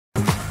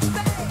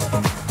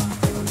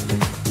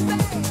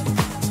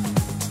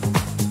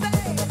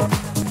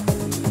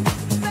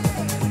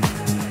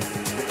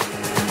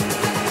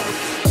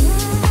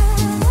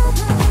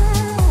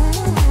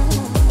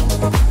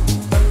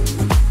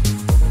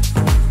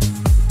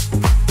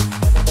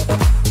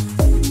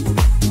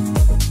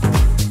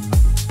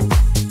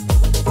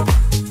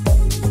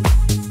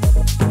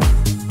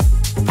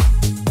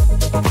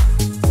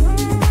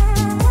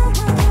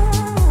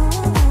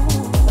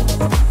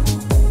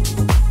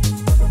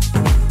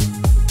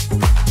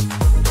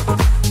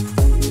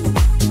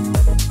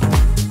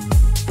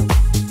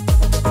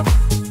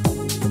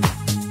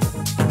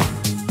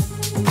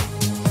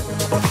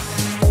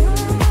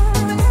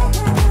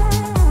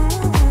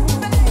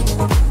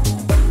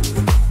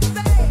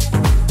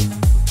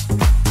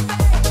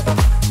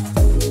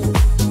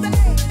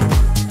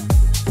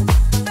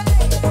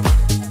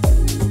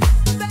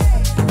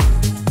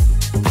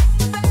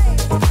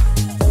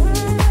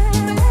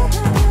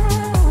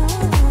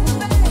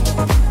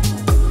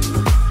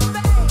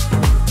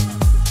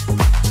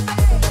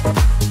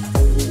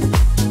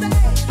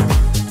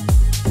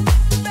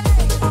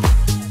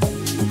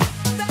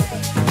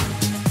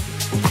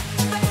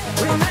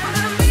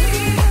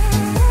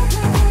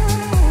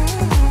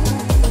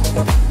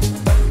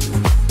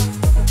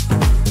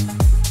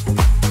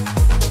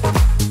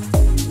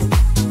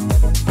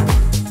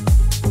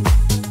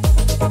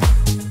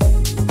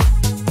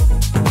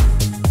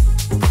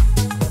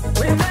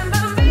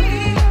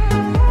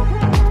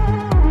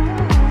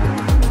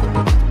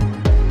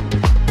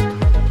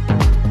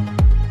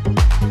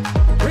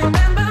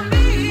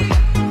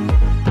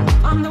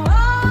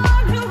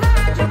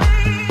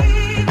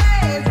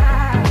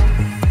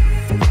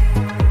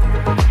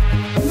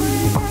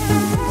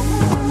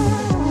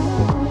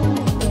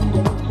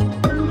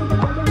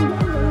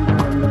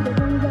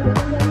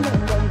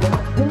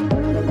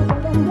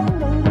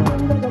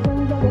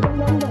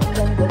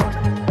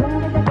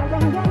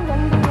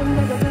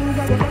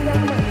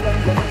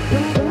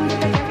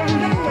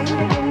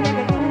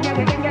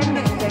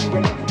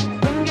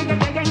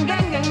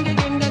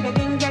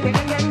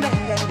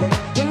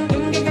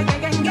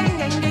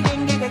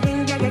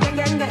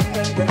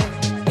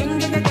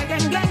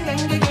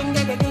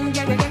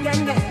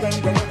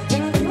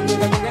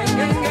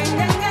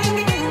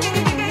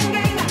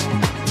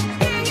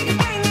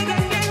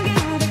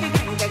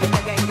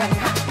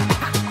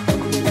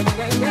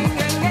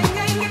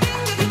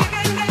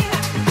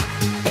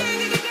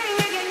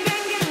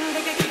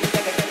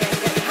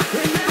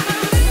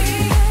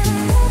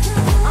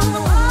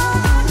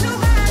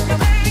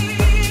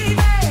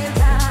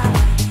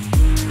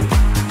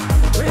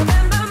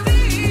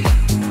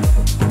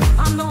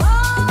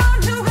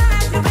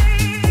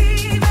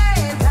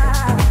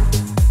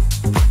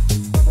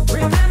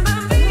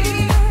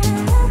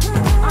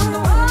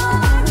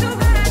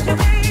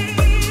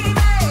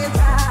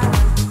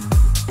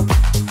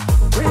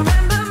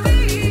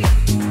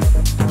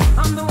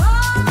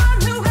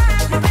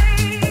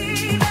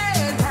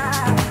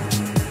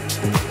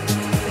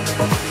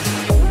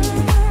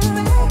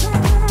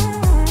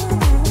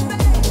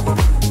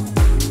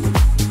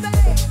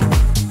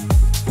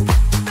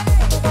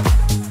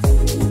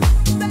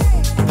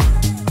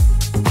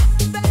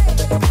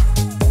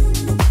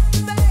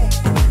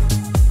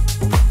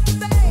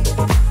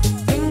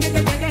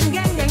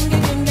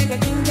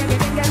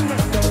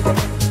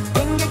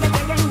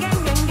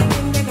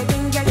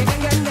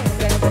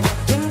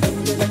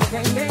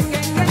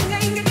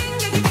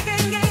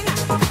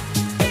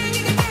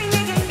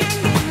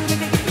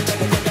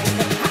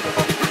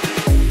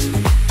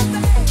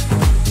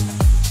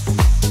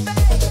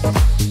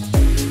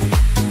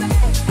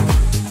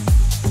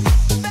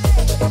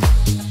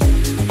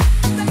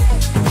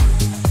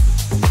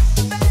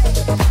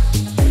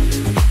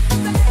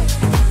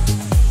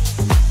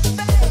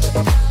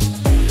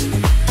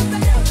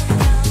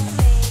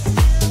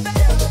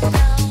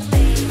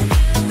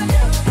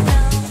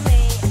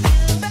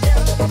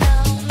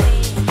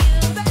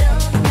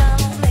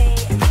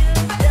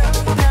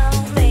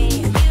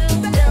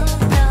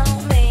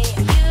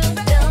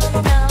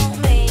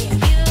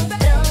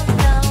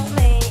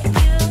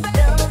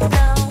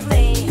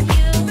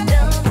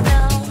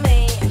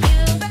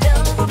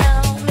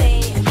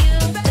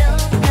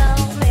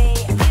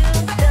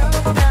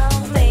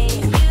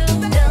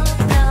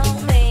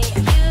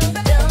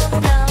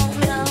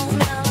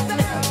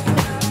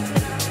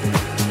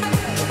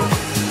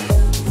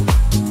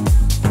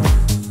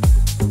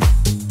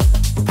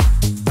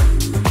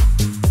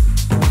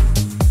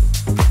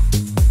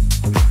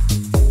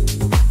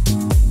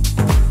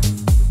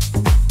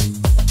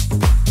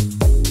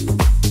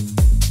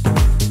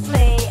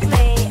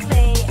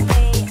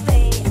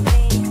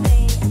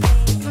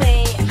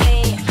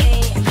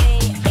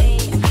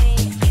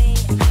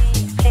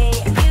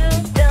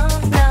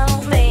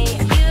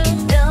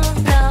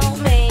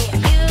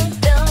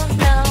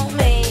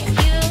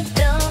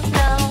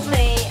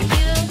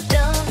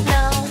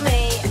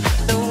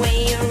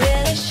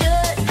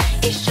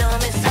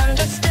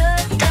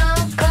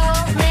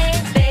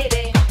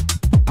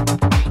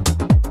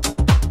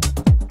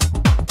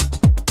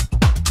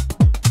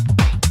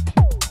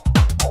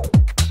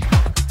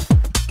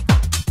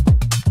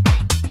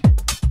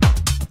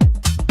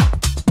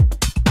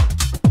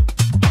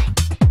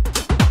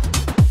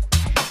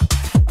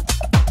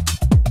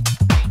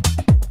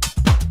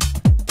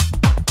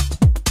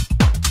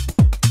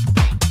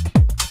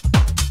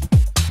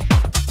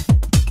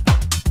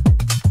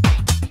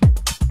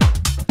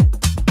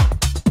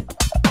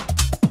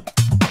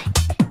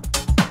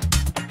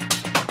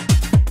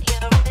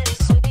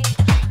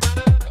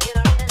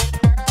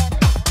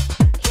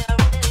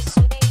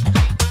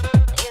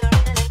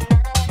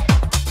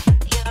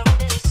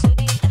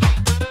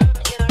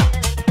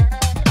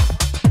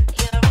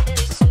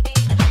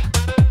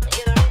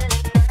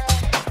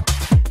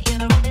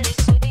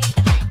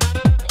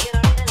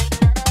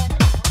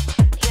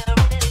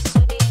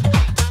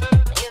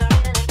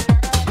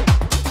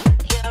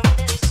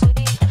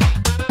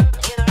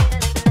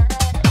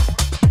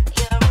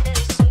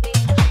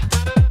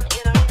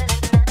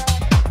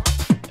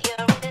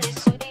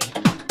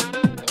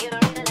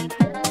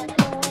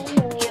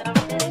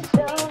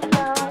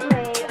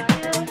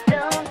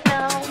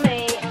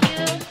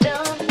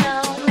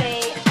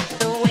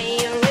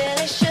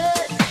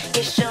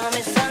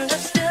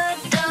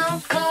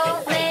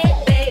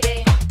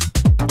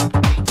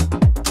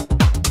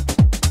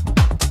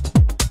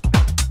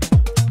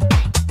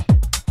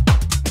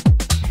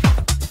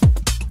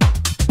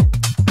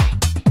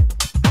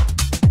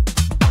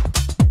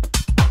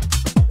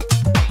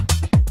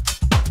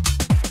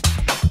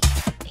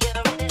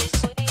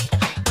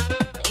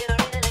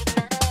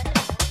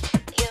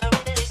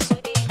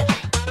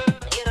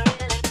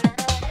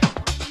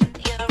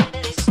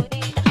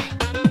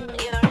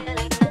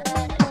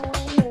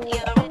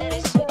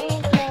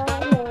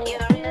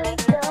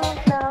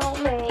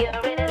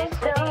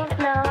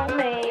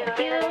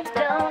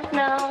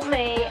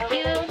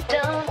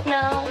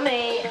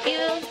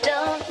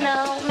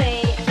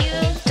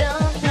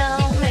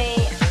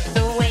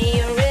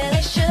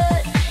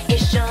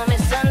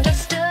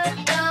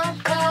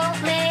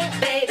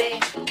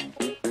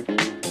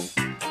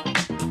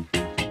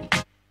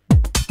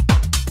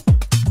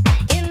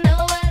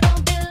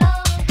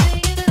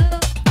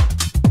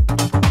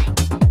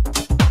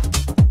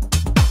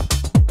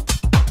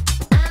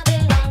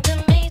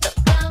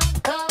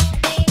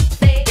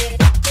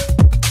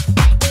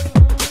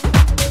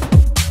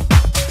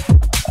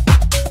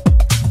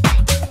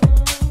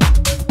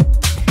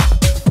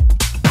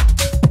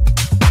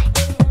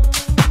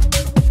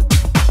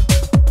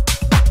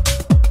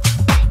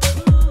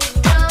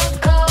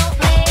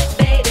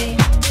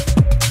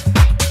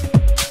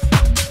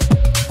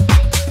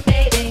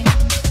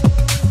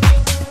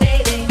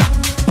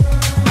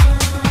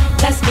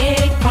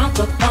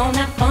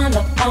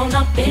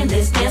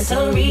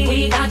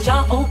got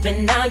y'all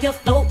open, now you're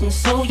floating,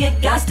 so you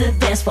got to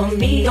dance for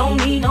me. Don't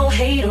need no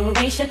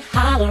hateration,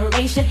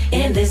 holleration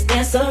in this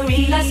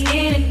dancery. Let's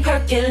get it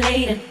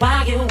percolating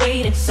while you're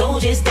waiting, so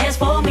just dance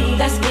for me.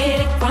 Let's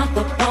get it crunk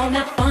up on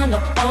that fun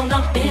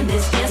up in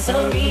this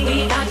dancery.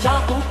 We got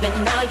y'all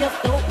open, now you're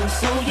floating,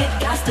 so you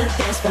got to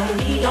dance for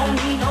me. Don't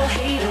need no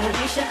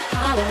hateration,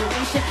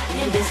 holleration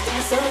in this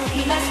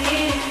dancery. Let's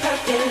get it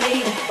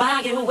percolating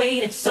while you're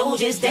waiting, so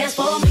just dance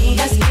for me.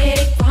 Let's get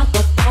it crunk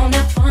up on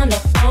that fun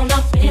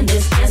up in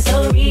this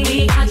dancery.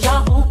 We got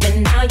y'all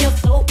open, now you're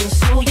floating,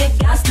 so you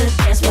got to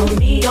dance for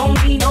me.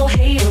 Don't need no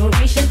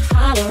hateration,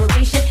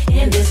 holleration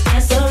in this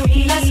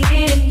dancery. Let's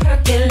get it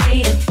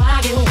percolating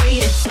while you're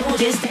waiting, so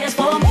just dance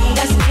for me.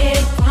 Let's get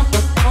it crunk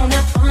up on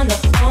that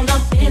fun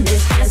up in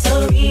this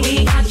dancery.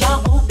 We got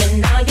y'all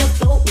open, now you're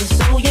floating,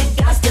 so you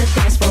got to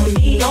dance for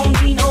me. Don't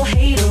need no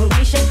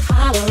hateration,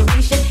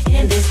 holleration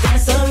in this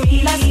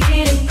dancery. Let's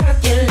get it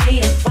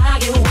percolating while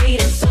you're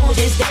waiting, so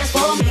just dance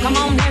for me. Come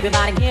on,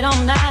 everybody, get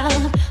on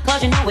now,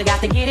 cause you know we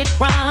got to get it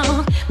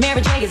wrong.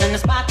 Mary J is in the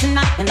spot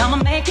tonight, and I'ma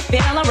make you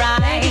feel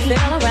alright.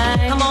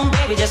 Come on,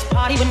 baby, just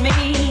party with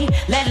me.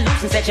 Let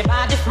loose and set your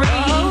body free.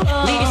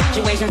 Leave your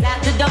situations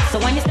at the door, so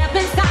when you step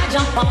inside,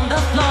 jump on the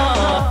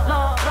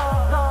floor.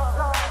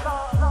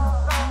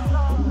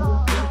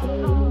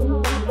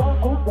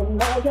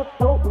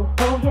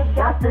 So you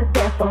got to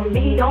dance for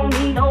me. Don't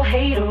need no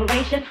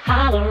hateration,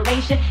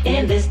 holleration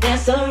in this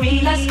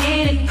dancery. Let's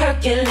get it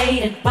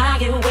percolating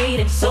while you're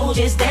waiting, so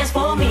just dance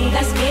for me.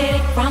 Let's get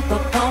it crunk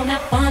up on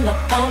that fun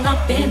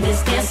up in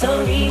this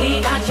dancery.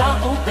 We got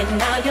y'all open,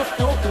 now you're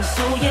floating,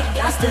 so you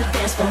got to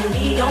dance for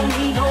me. Don't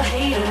need no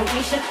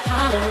hateration,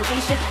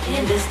 holleration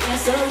in this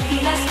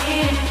dancery. Let's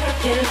get it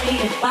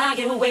percolating while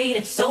you're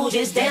waiting, so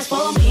just dance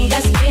for me.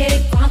 Let's get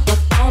it crunk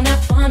up on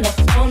that fun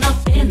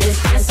up in this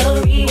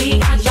dancery. We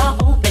got y'all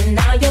open,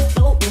 now you're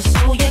floating,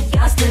 so you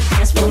got to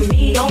dance for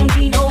me. Don't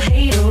need no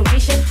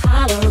hateration,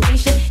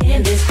 holleration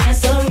in this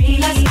dancery.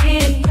 Let's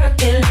get it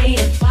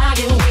percolating while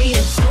you're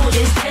waiting, so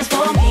just dance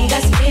for me.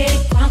 Let's get it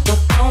crunk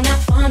up on that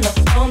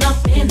fun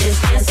up in this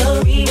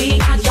dancery. We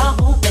got y'all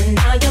open,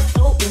 now you're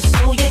floating,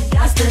 so you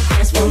got to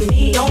dance for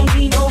me. Don't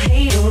need no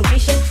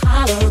hateration,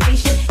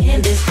 holleration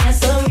in this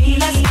dancery.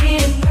 Let's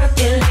get it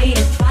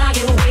percolating while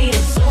you're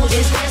waiting, so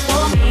just dance for me.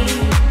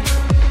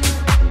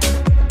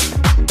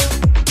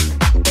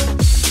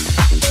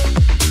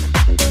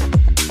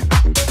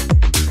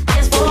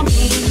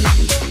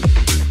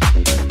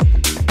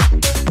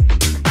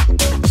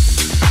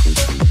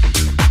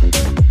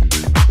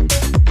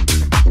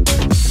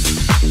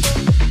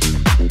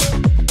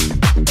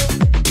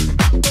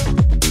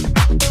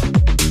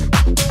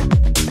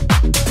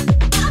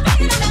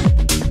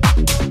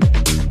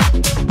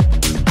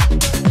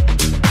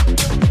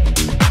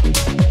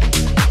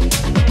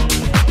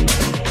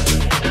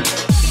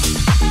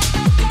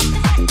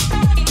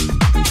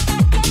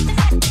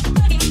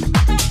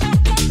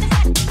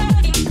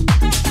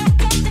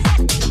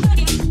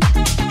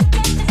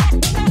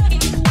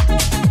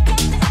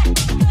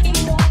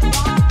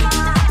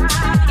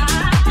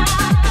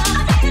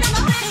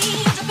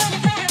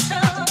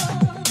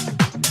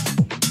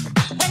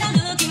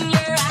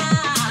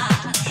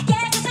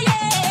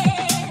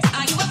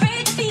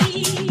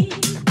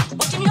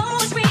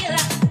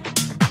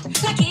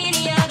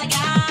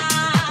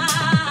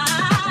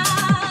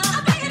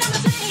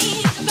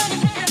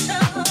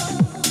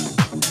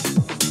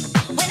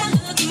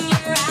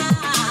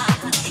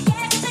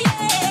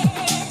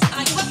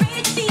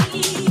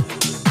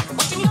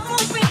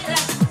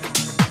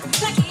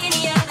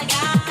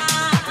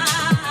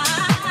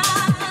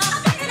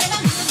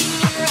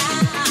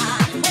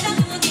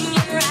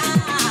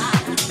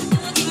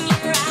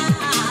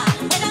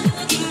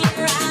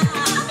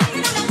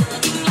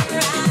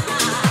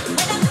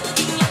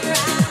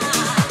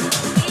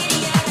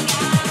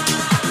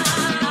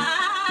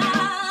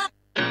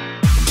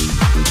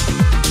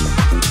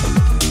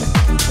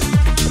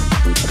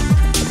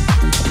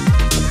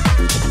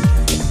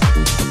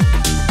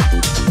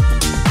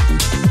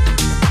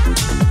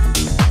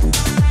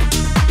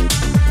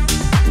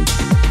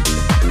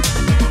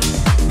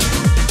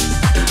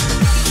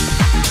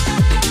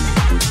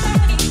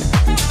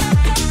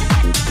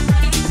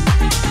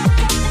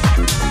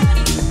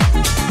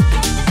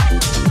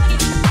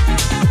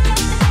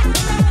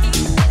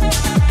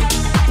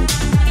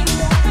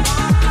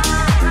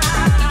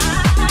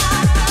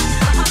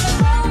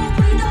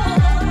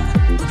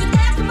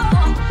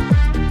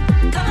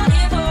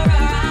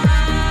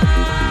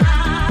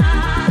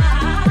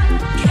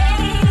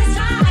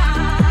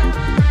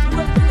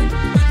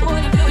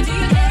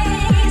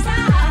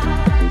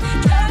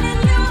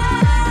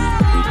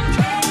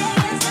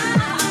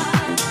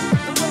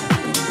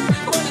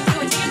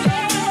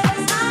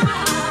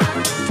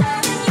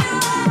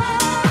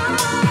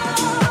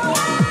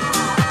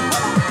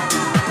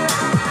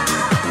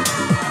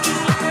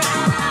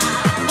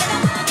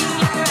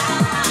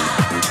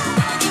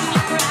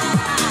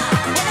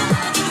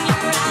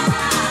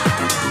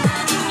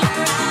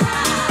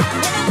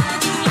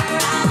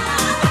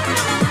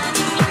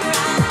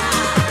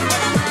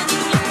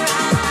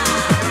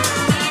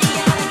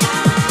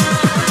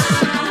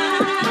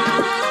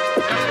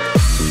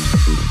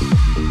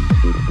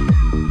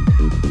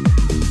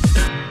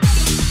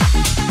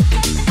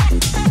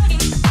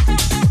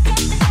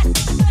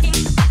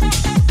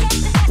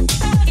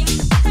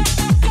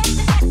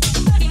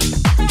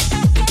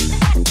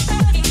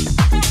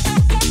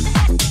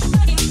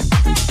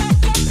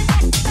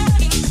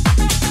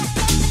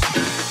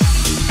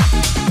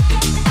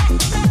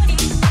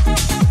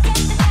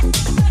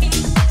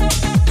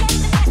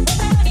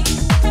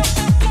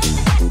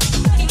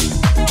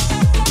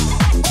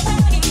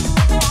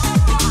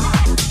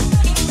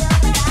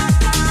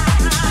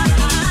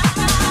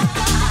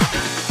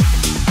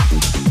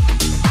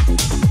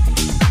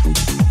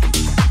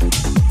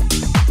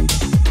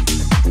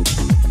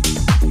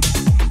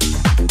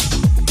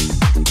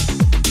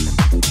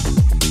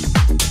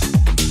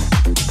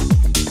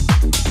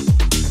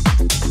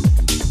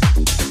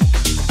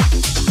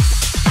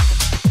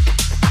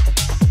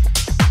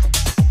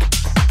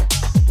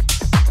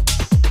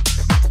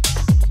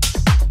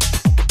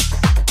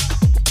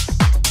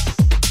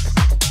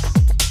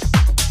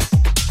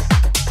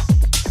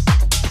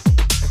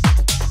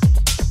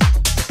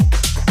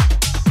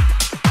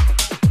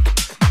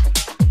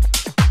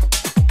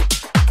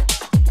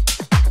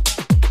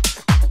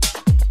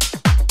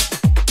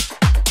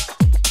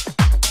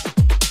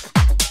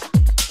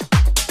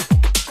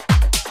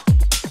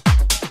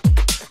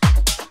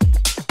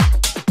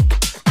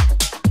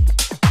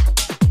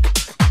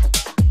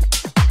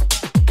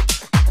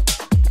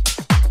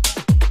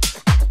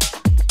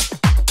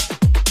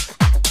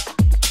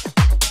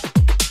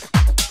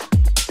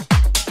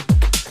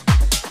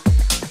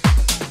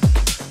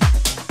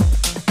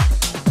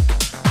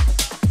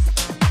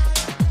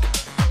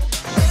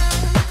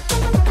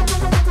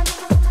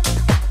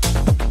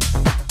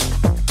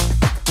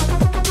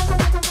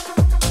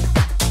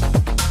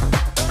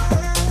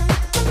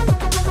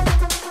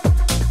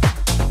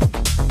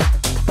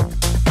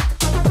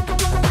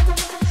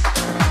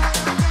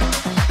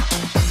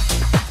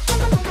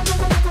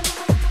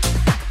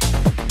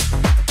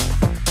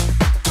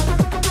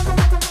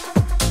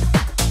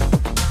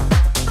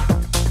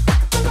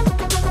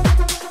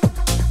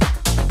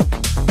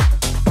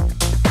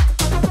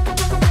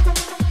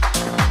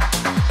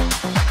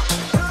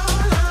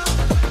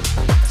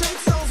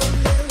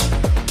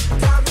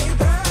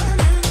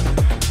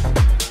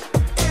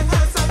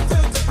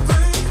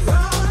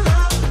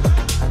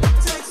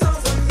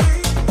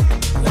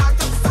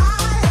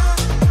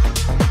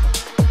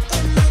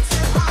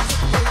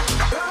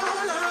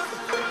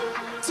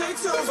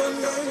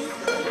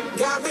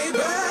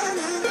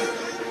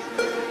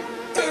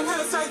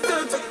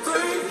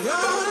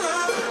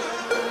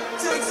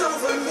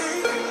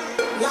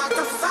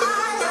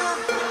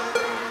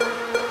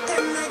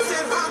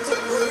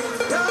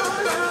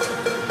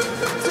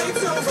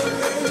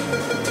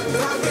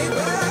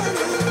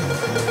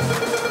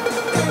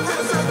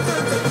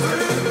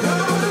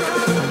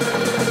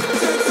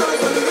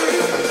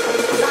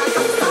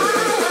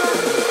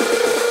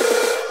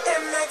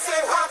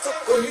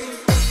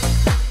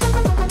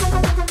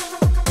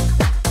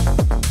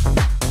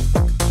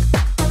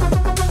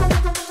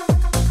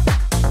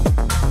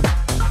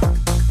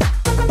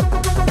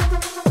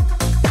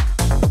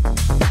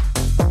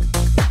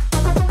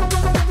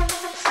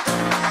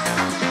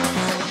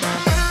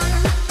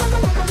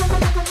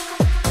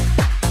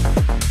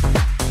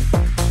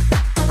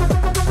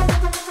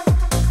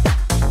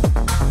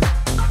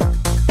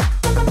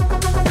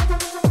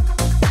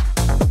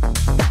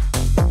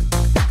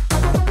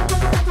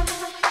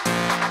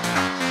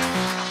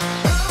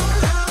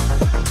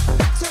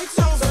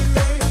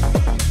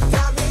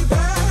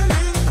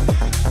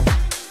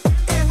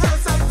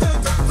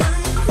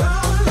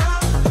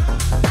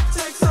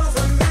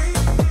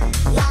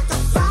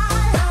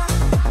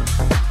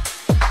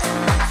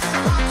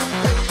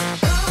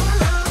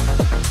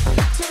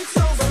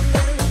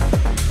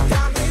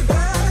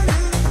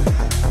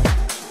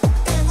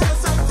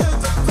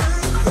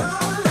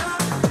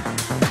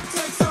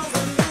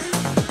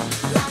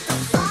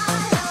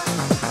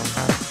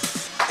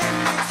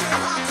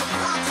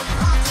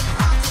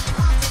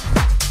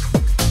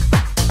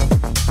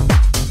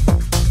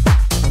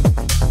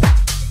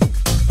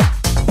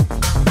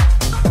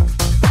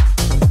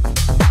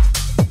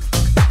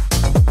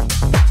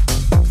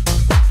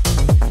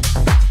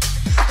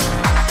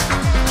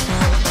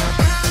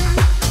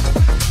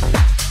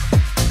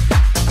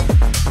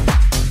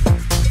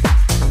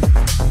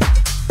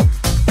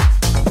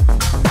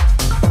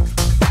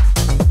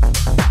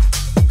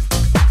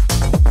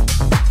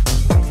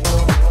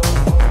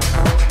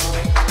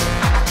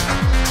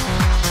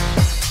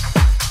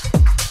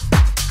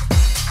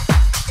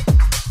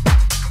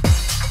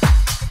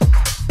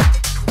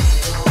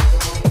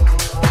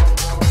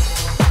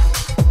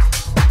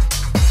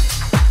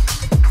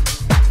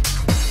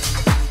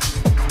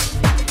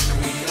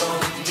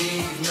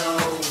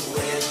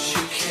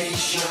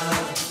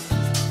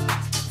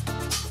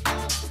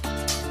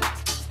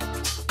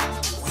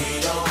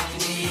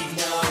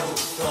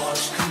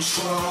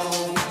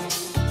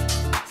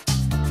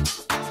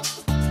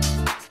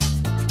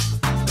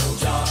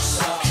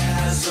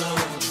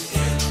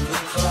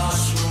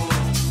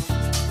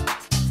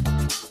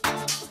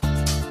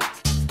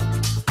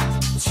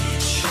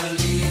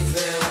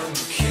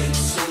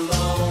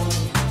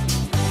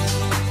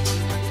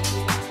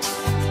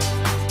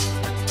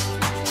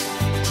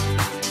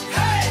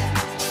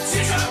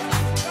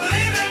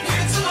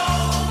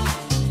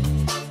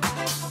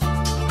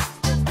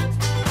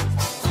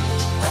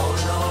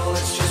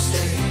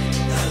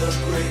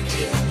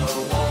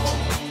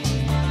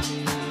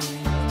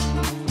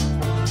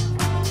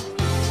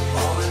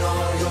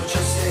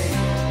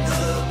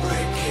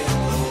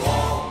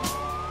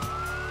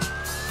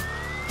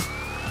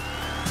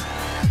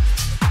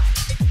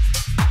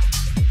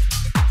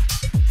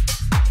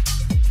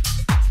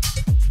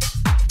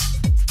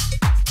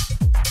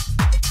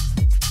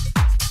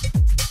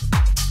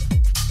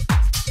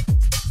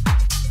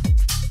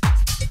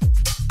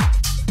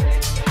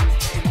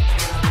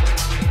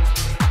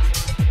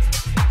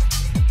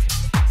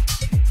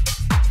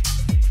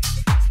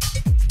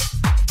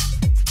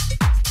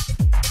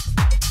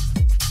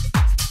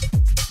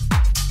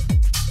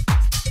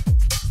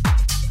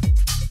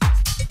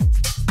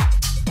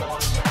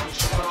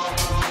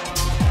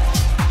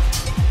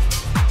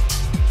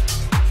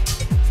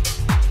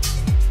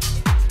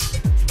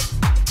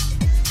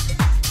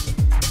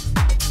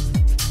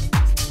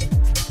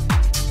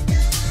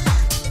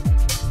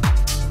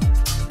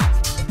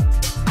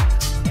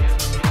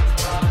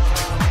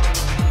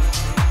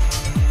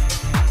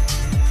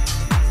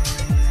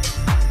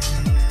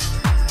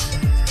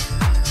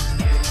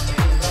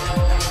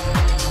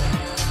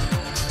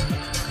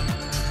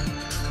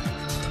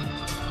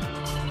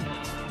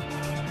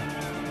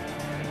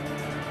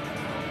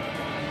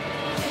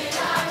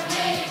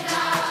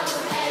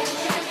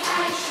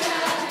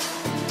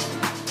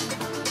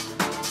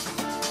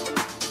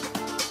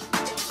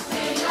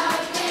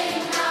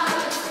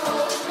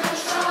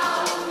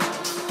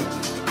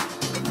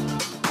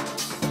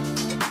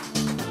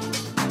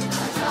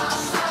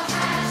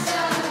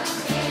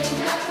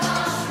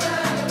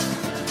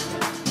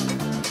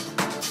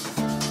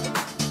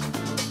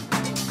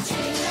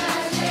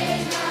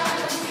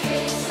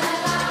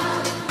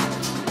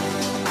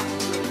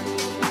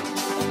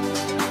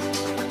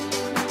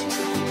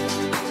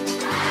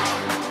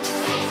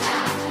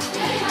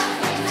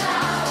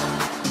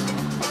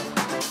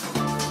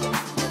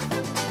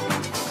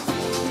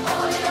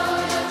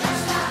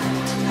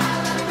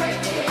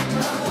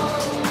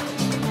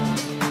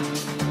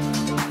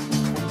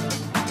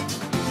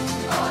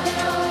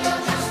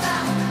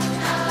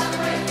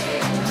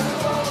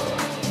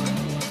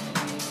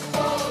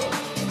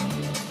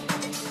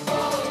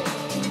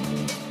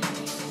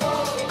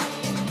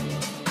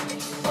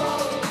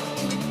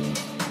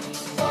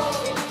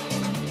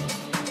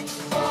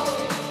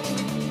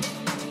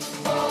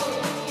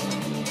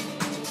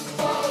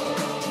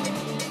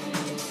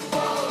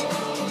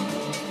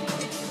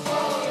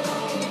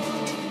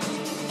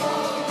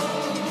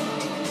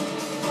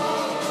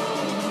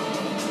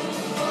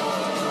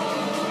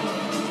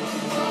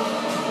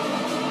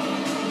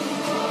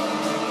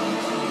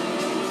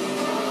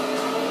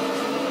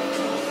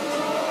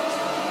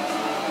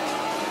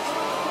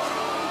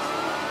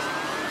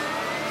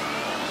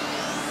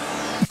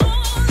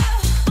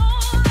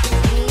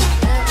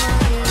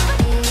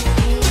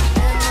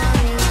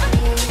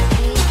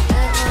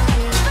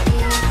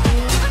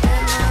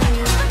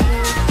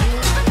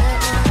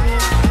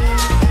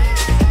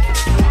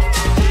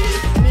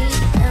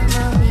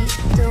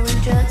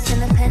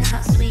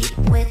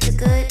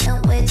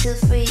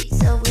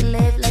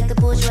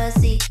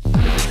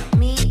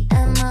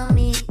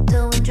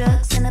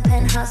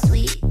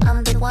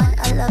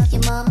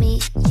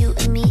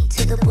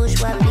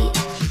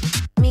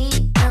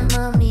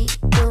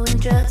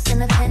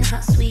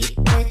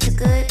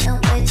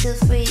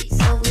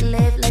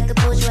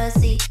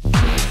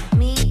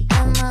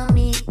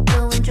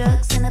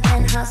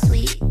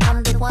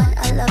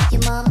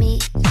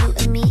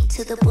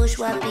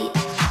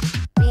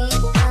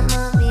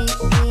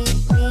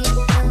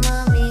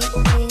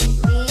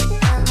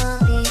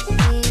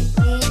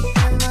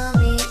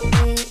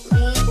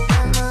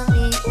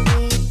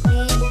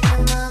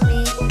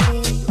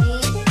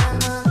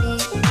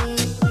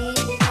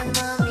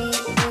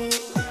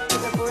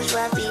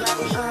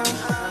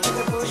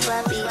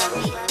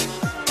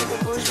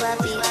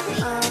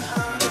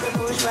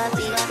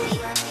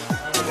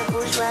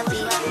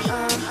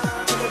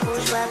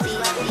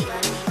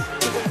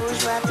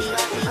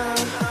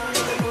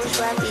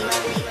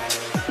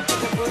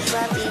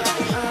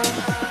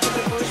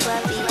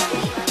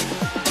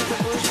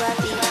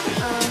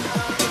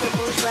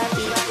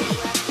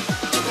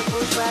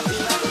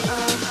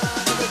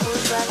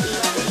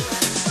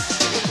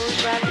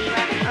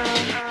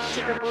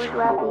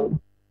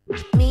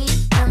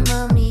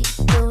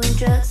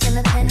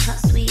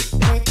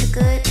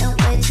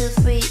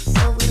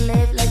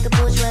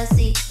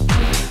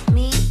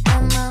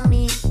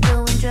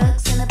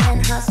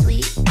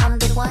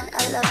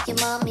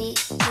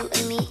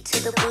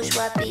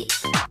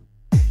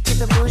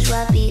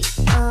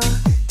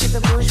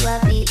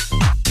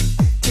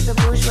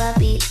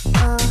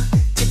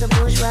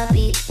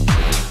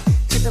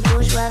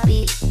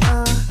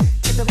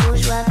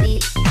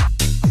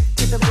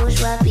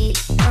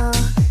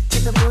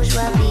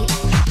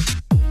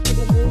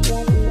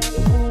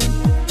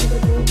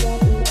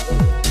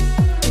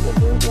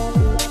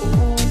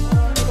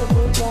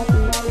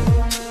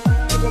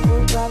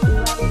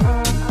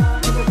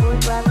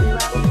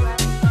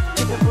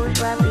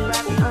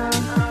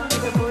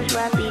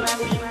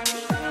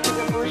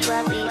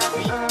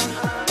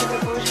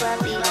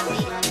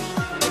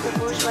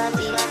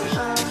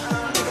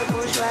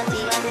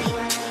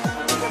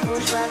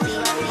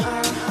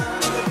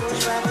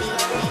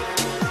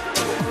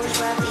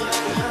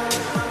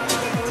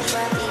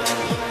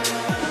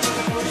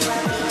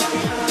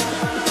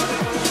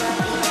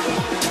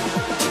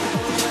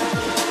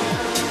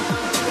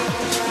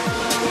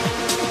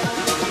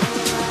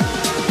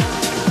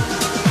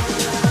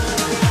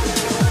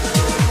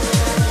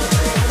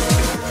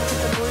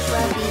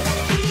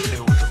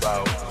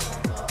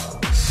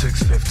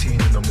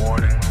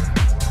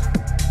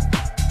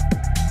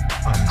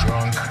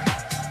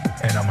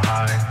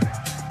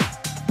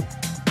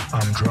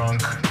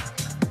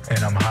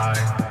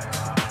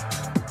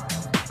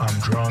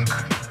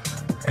 drunk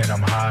and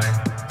I'm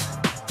high.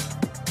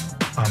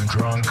 I'm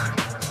drunk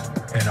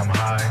and I'm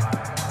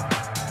high.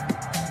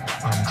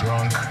 I'm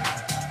drunk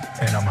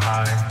and I'm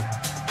high.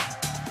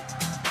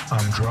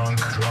 I'm drunk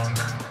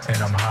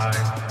and I'm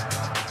high.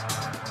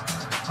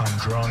 I'm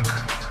drunk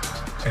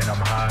and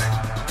I'm high.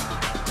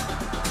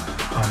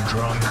 I'm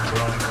drunk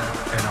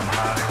and I'm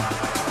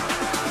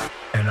high.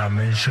 And I'm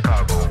in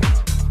Chicago.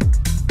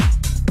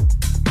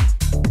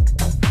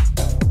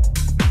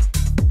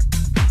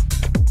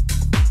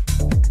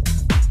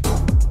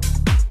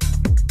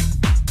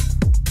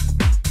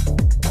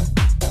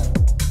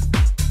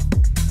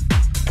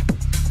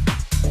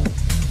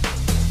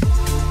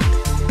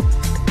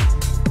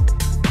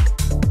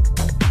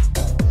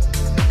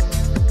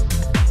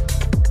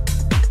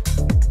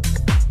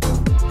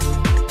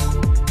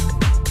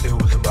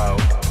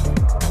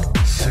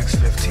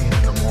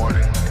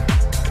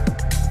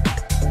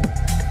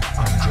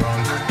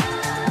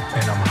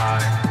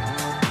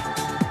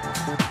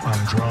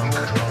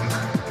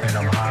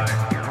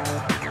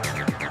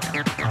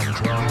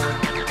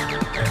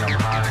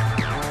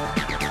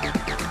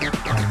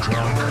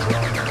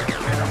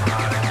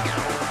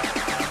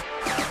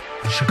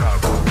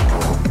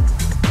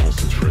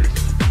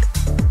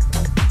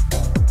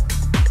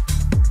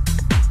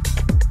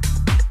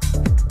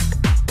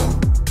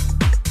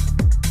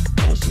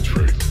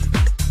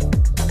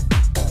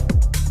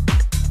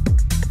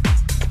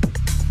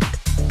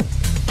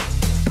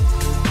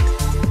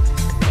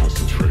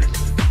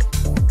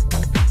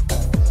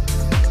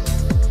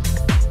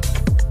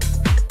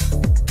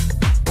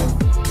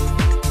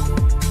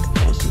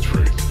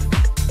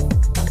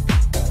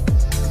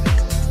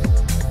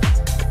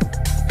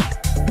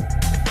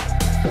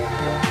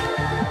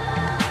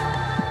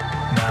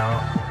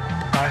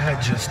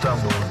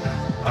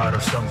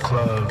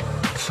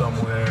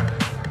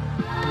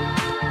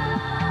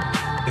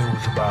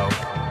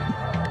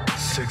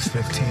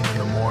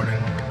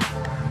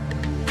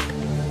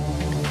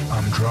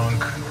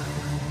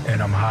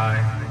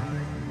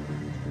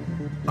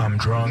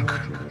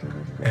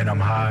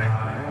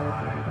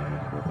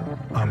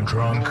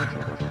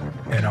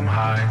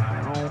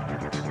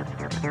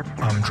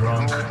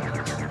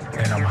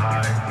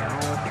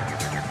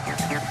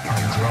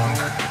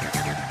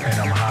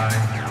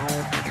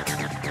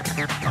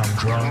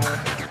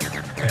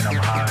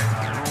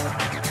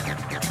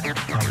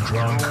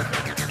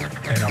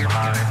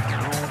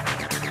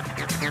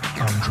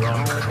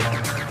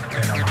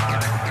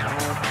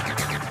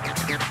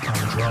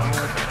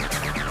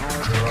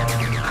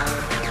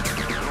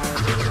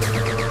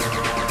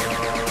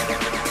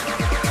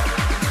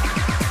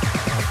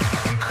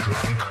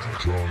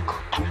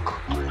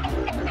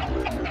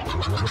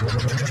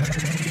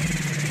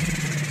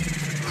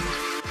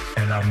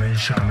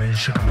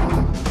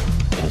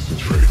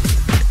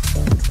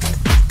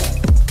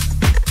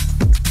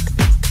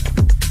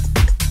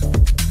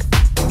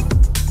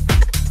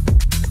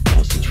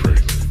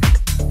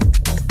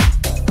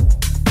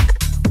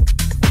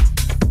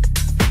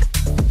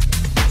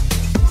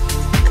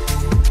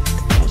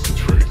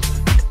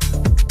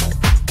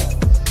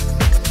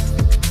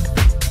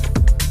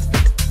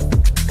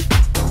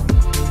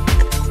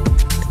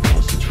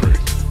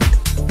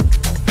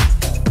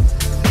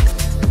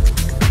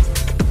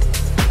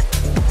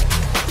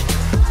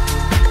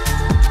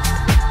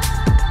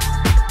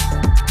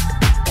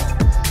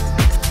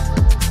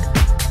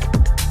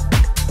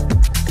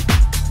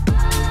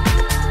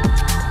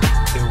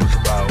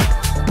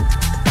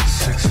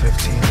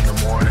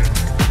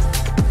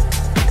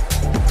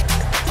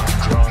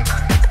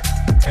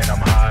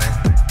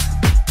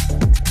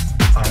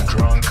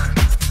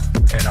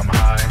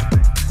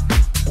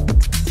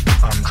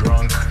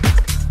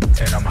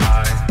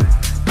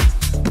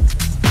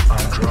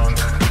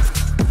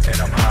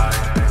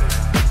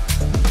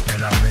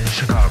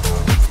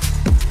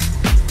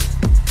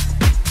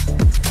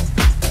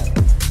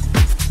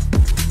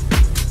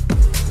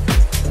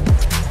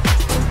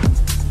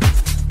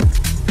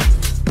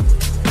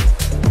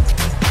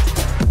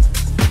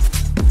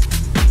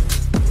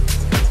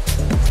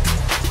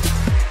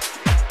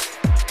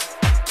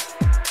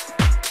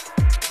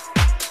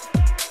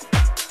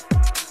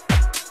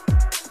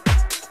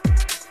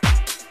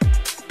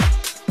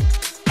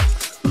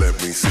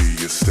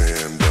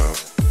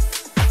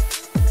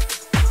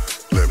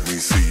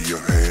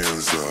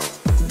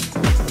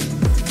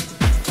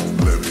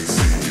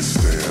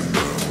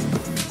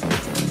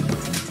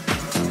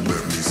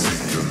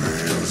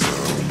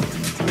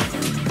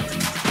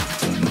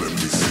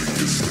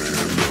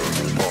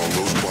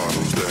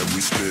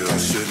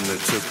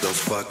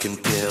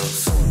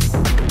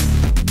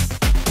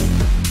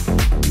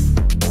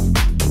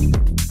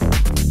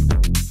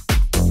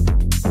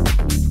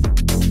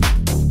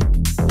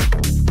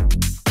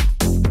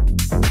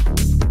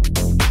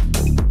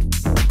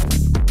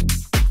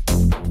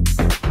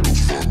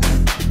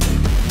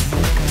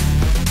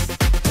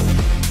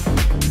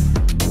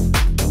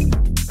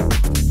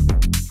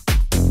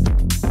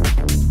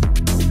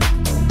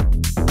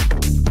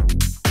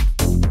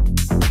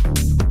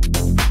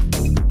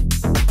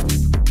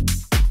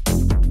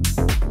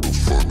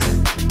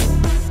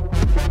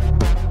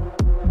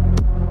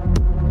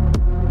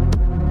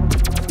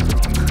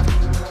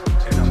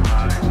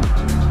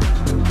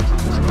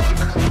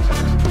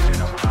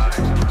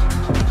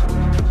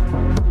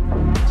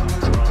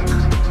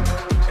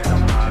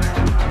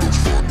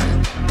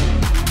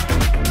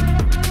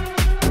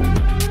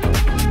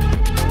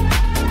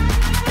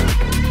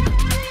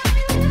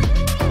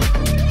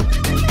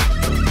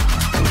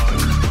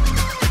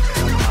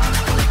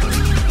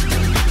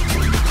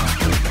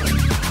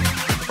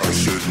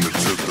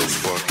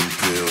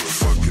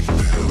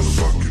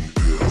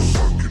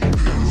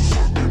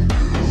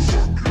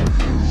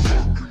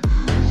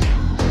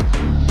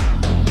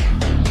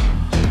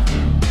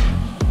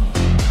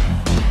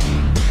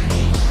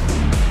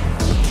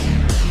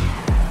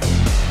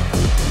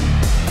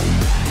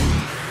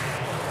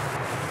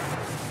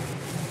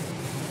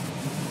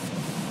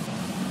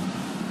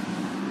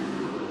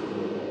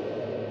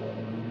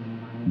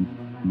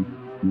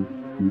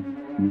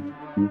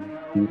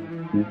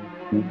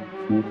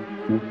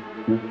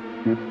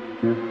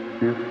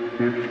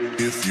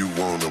 If you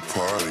wanna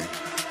party,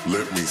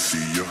 let me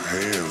see your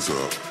hands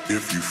up.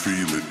 If you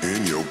feel it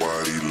in your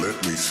body, let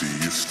me see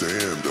you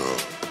stand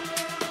up.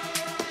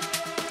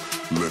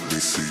 Let me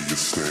see you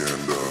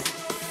stand up.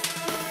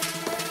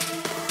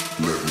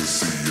 Let me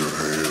see your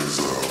hands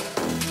up.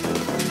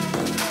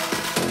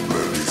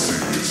 Let me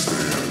see you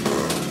stand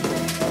up.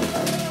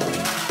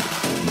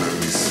 Let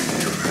me see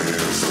your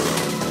hands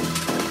up.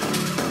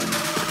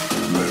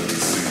 Let me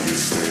see you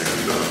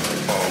stand up.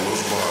 All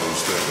those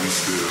bottles that we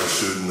spilled, I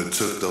shouldn't have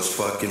took those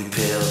fucking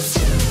pills.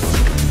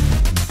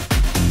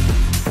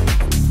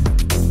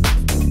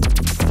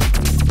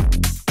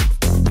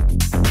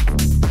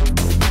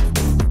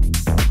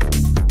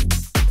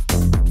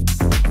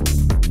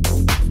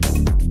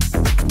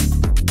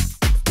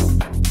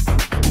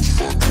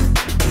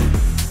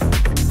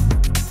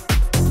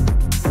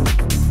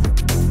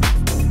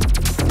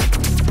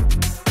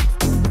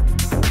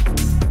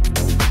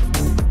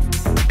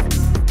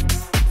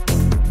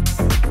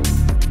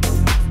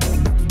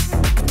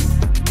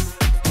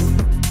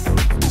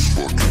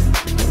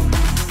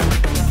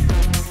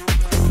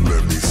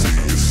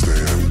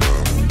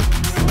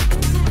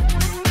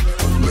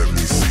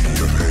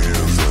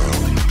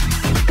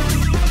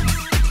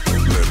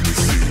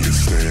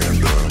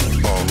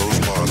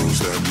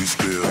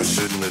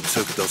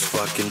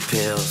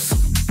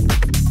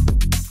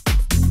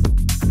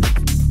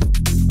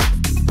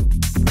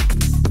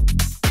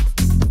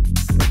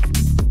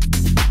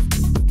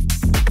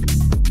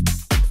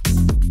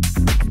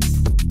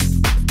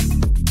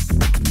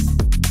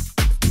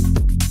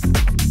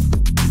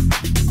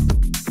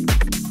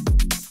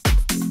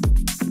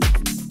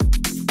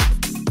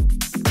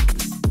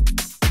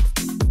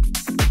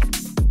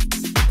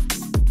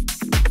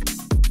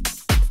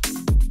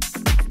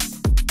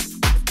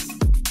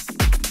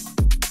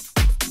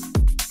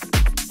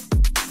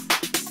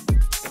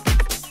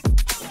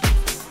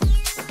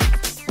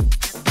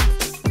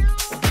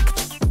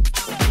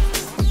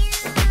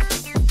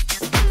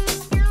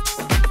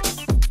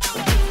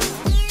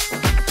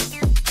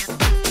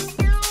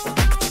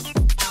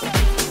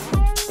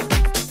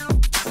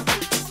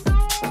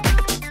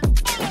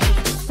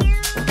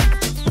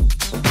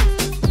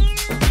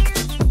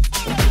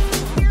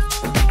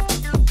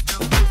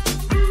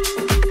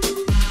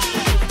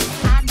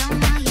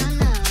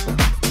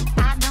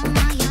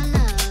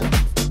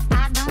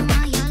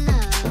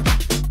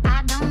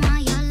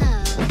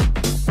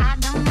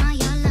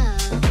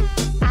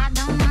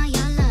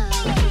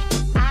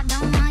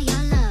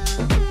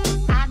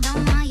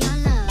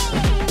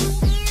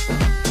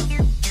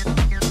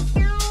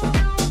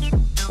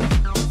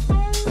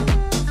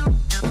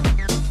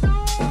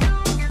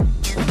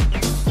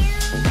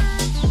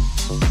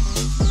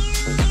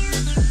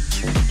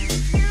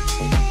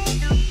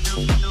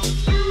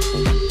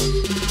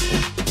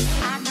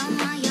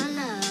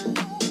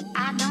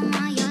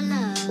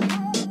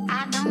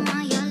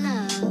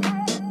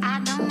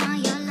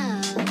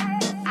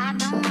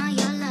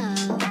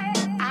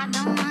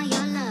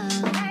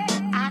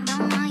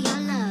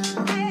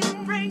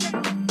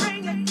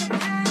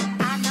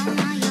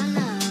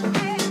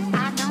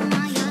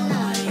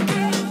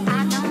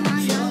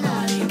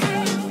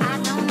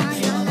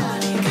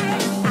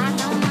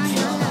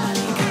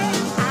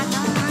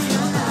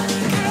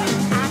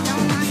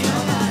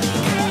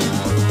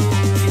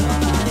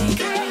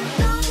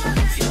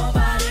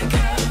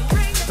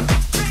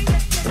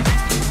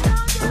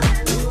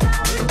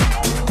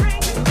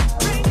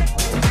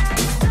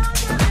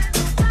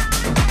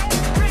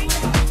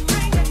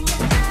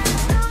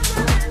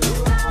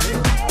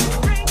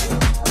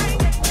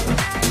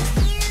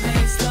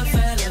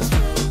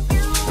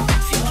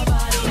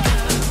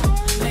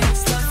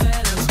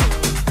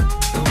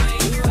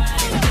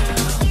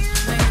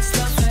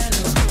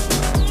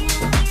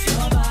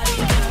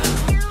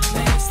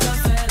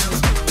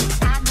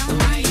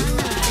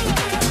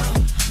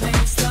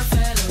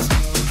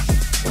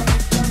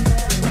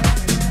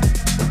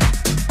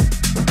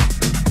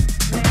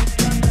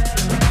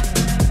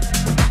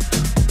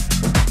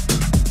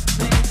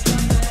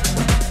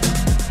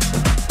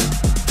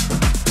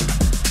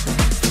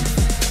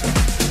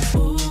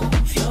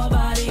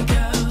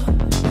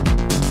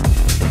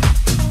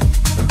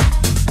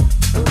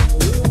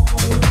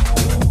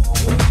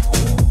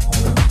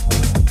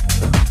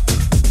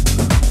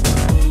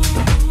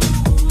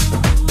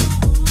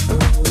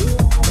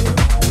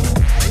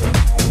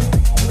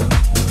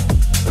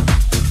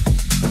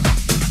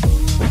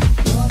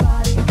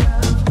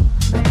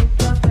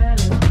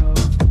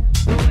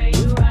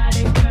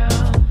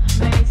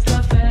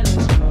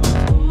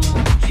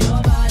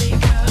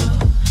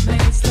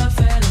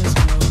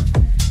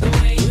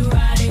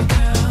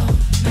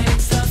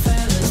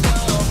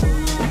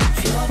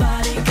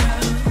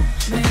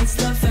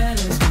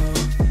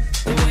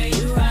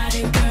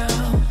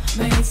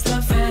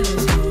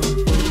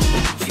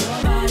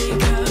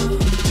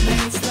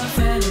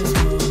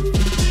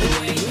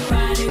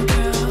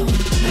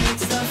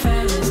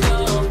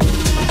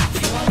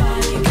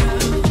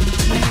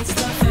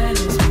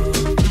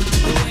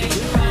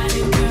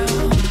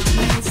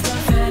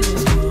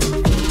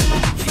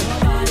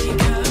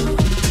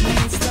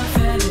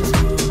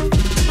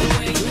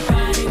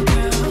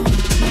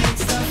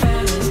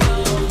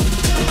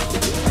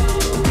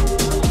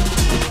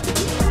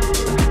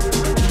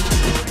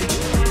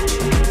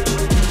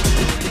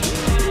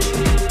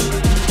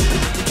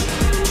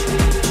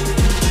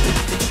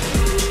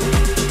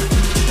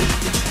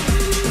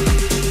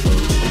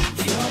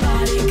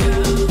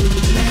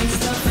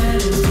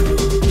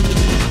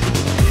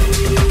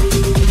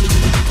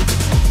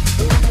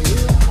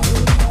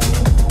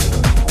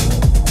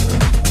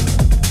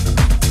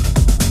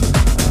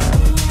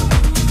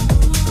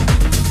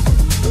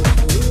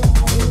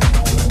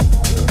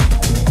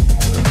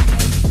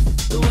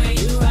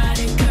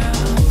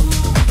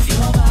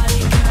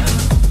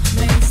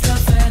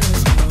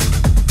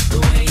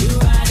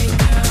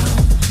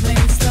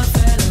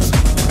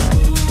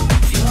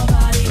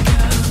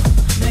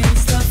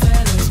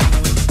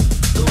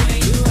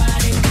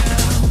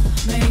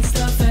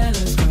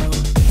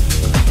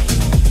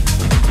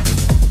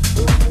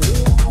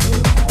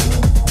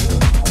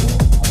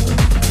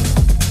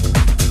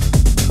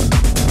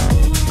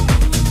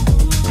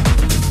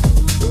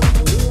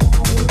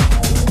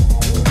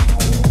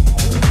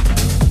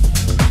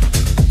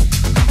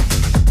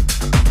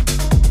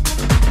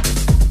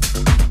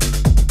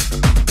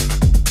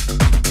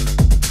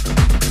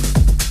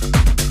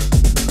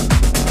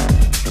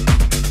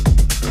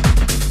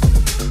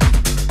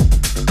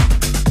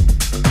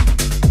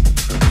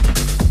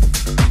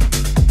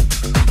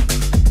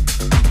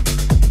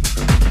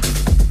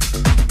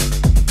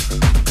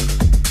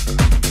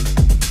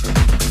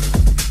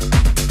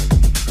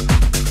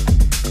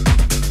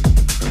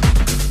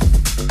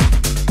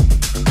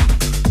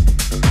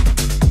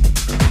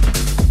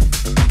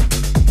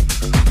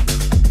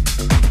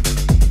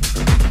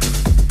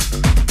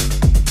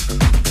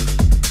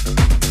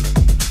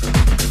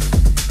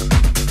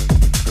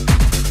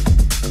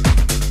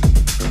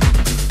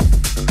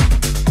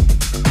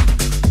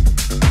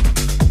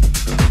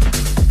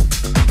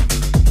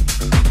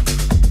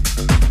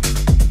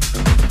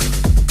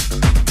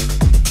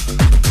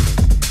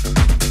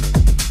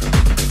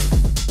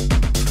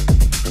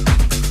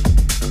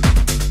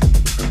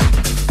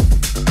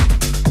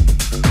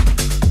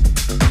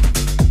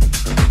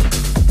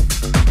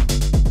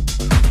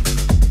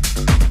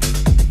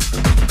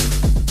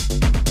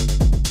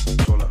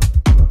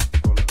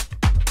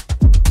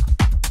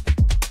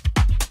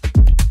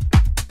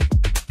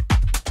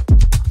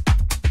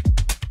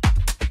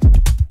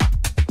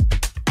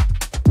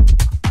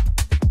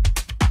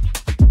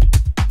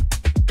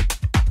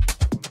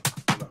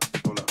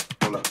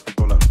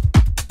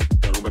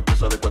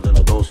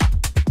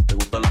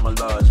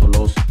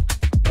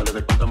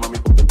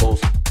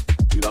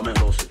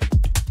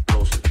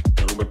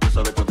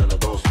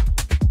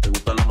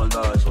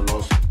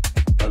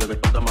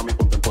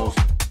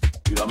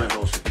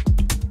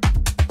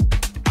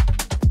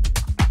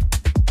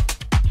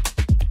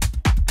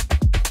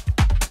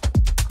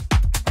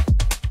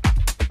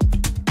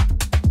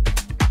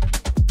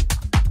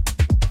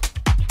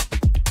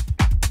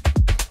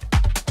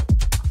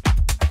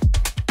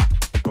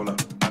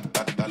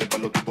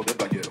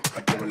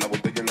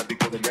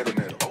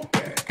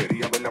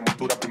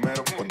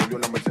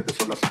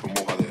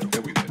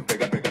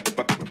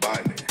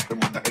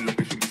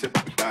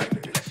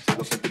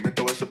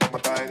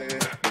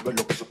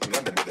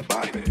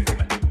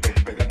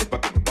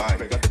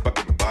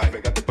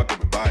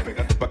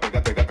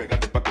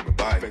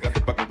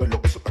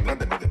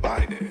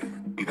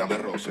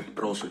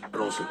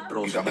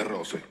 y dame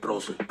roce,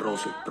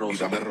 y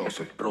dame roce.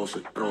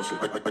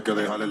 Hay que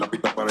dejarle la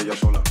pista para ella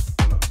sola.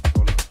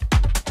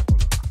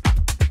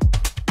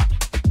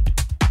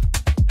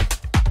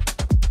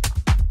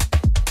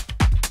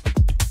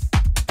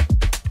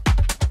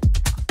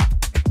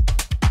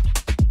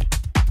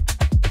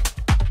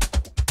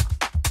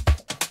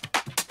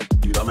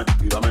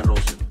 Y dame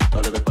roce,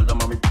 dale de espalda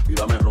mami, y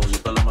dame roce,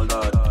 está la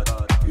maldad,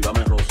 y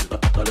dame roce,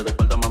 dale de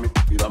espalda mami,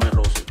 y dame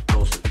roce,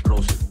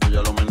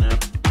 ella lo menea,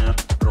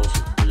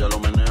 roce, ella lo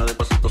menea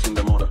despacito sin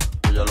demora,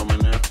 ella lo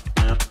menea,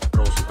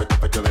 roce,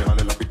 hay que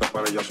dejarle la pista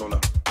para ella sola.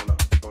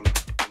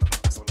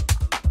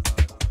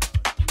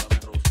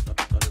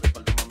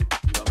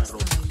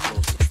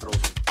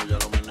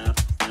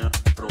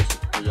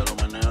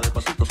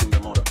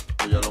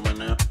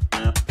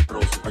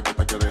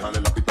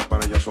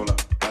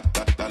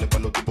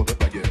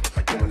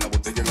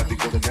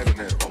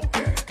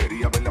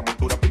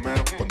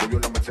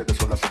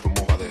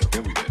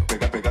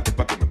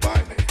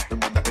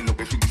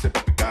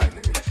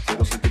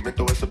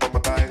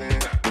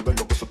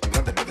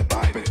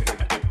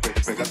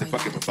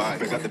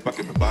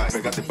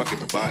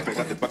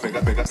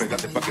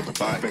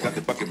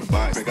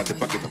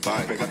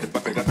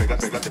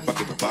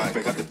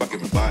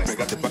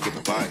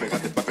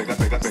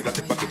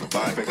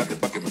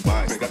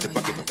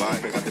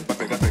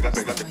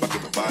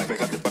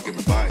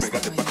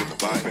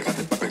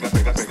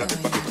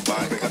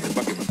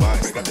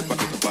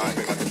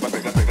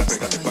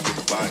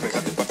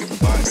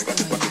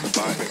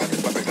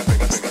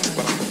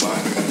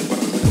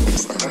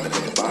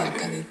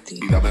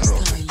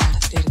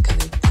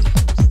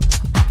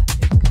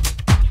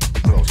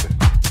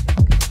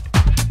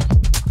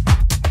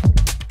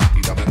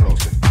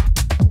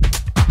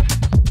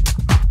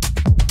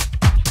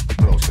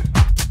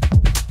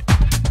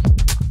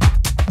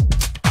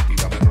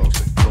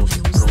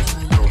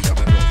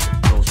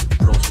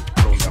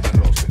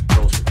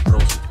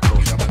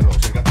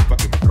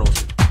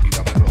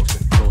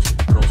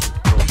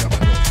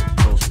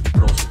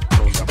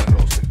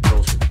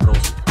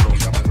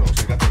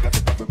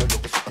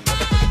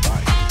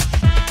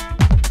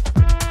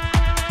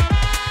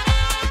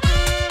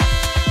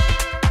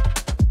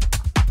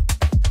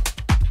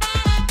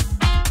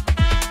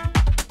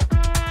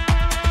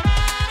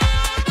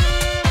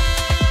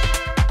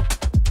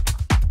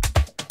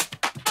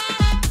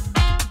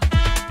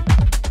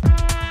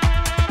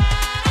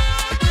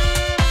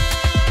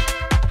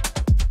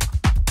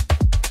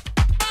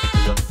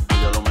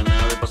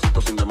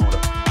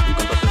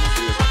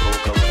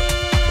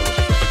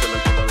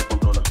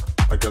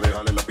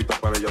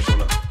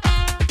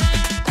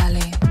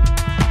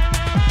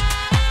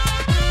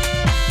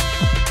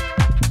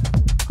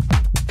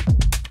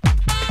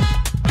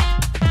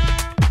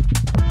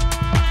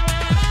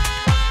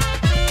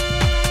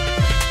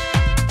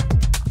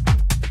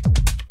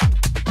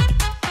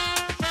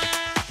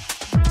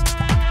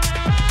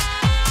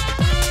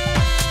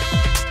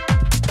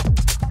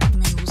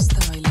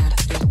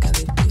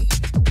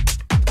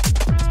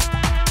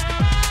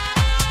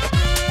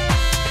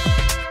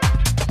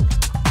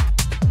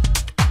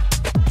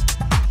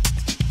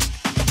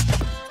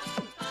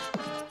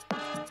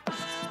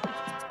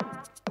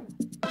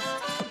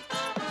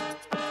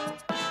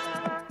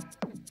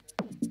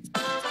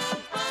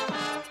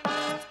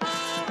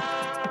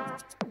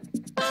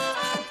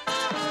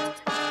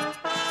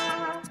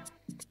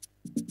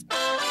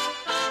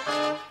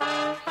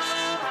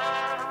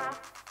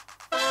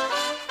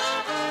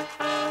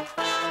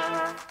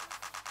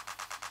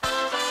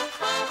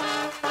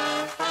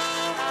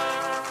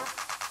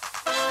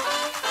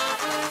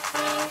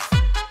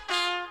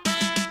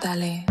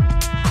 Dale.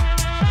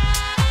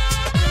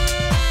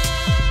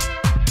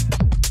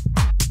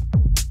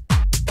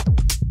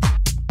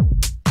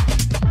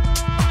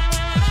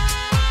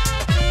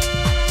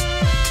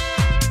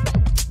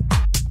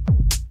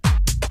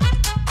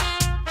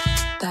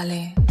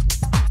 Dale.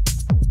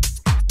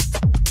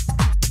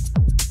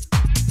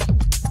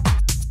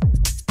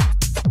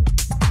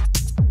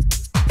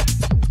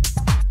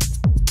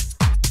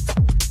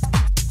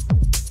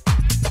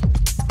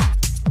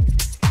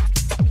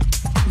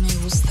 Me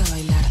gusta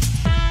bailar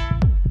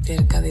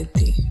cerca de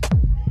ti.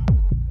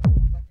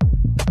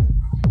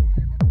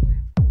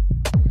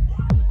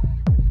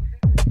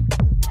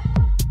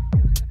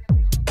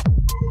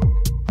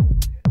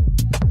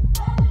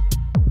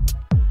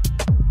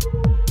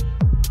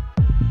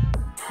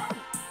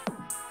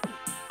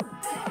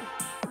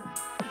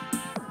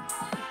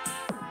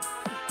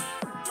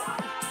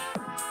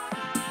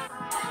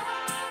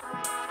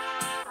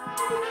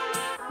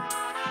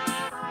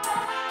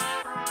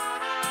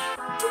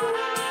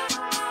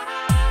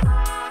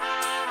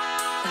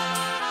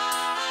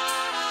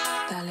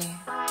 Dale, dale,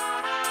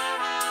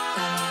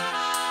 dale,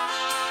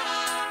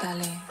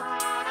 dale,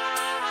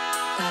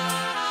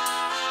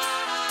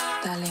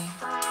 dale,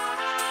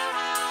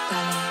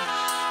 dale,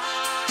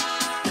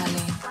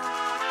 dale,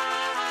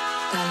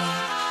 dale,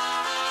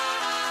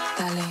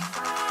 dale,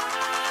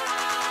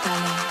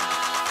 dale,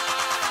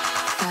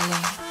 dale,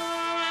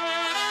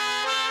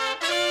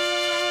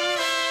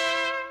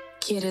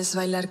 ¿Quieres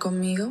bailar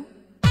conmigo?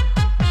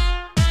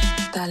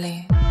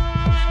 Dale.